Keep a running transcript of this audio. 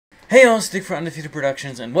Hey y'all, it's Nick for Undefeated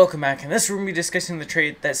Productions, and welcome back. And this we're going to be discussing the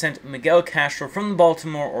trade that sent Miguel Castro from the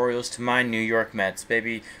Baltimore Orioles to my New York Mets,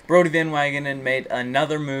 baby. Brody Van Wagenen made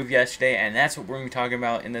another move yesterday, and that's what we're going to be talking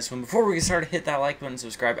about in this one. Before we get started, hit that like button,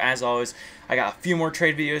 subscribe. As always, I got a few more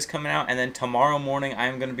trade videos coming out, and then tomorrow morning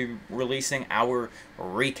I'm going to be releasing our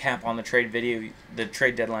recap on the trade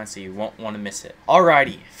deadline, so you won't want to miss it.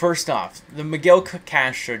 Alrighty, first off, the Miguel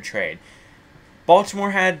Castro trade.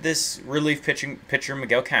 Baltimore had this relief pitcher,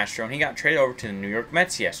 Miguel Castro, and he got traded over to the New York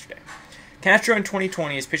Mets yesterday. Castro in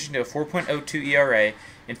 2020 is pitching to a 4.02 ERA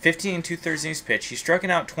in 15 2/3 innings pitched. He's struck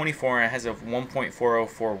out 24 and has a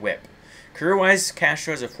 1.404 WHIP. Career-wise,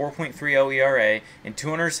 Castro has a 4.30 ERA in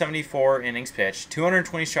 274 innings pitched,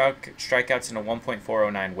 220 strikeouts, and a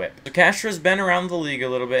 1.409 WHIP. So Castro's been around the league a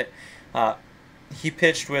little bit. He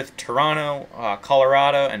pitched with Toronto,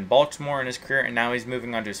 Colorado, and Baltimore in his career, and now he's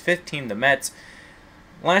moving on to his fifth team, the Mets.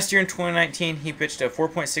 Last year in 2019, he pitched a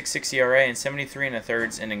 4.66 ERA in 73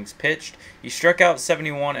 1/3 innings pitched. He struck out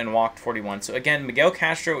 71 and walked 41. So again, Miguel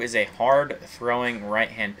Castro is a hard-throwing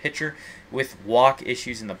right-hand pitcher with walk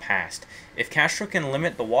issues in the past. If Castro can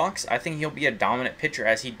limit the walks, I think he'll be a dominant pitcher,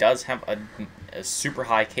 as he does have a super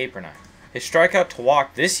high K per nine. His strikeout to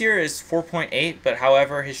walk this year is 4.8, but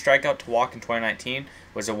however, his strikeout to walk in 2019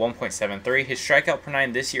 was a 1.73. His strikeout per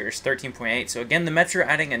nine this year is 13.8. So again, the Mets are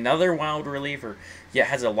adding another wild reliever, yet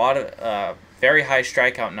has a lot of very high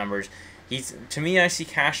strikeout numbers. To me, I see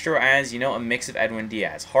Castro as, a mix of Edwin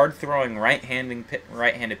Diaz, hard-throwing right-handed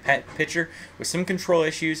pitcher with some control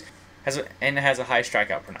issues, and has a high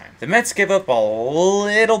strikeout per nine. The Mets gave up a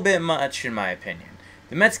little bit much, in my opinion.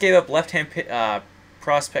 The Mets gave up left-hand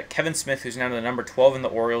prospect Kevin Smith, who's now the number 12 in the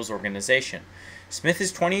Orioles organization. Smith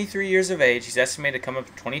is 23 years of age. He's estimated to come up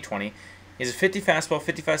in 2020. He has a 50 fastball,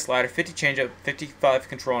 55 slider, 50 changeup, 55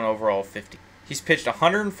 control, and overall 50. He's pitched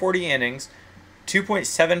 140 innings,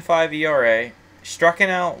 2.75 ERA, struck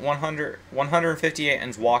out 158, and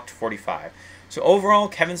has walked 45. So overall,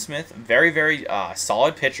 Kevin Smith, very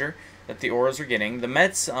solid pitcher that the Orioles are getting. The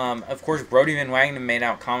Mets, of course, Brody Van Wagenen made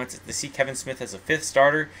out comments to see Kevin Smith as a fifth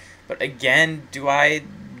starter. But again, do I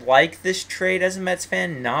like this trade as a Mets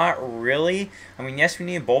fan? Not really. I mean, yes, we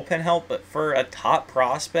need bullpen help, but for a top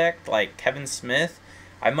prospect like Kevin Smith,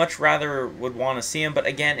 I much rather would want to see him. But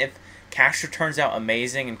again, if Castro turns out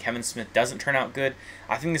amazing and Kevin Smith doesn't turn out good,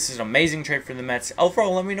 I think this is an amazing trade for the Mets.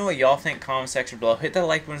 Overall, let me know what y'all think. Comment section below. Hit that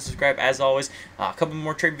like button, subscribe. As always, a couple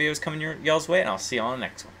more trade videos coming y'all's way, and I'll see you on the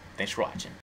next one. Thanks for watching.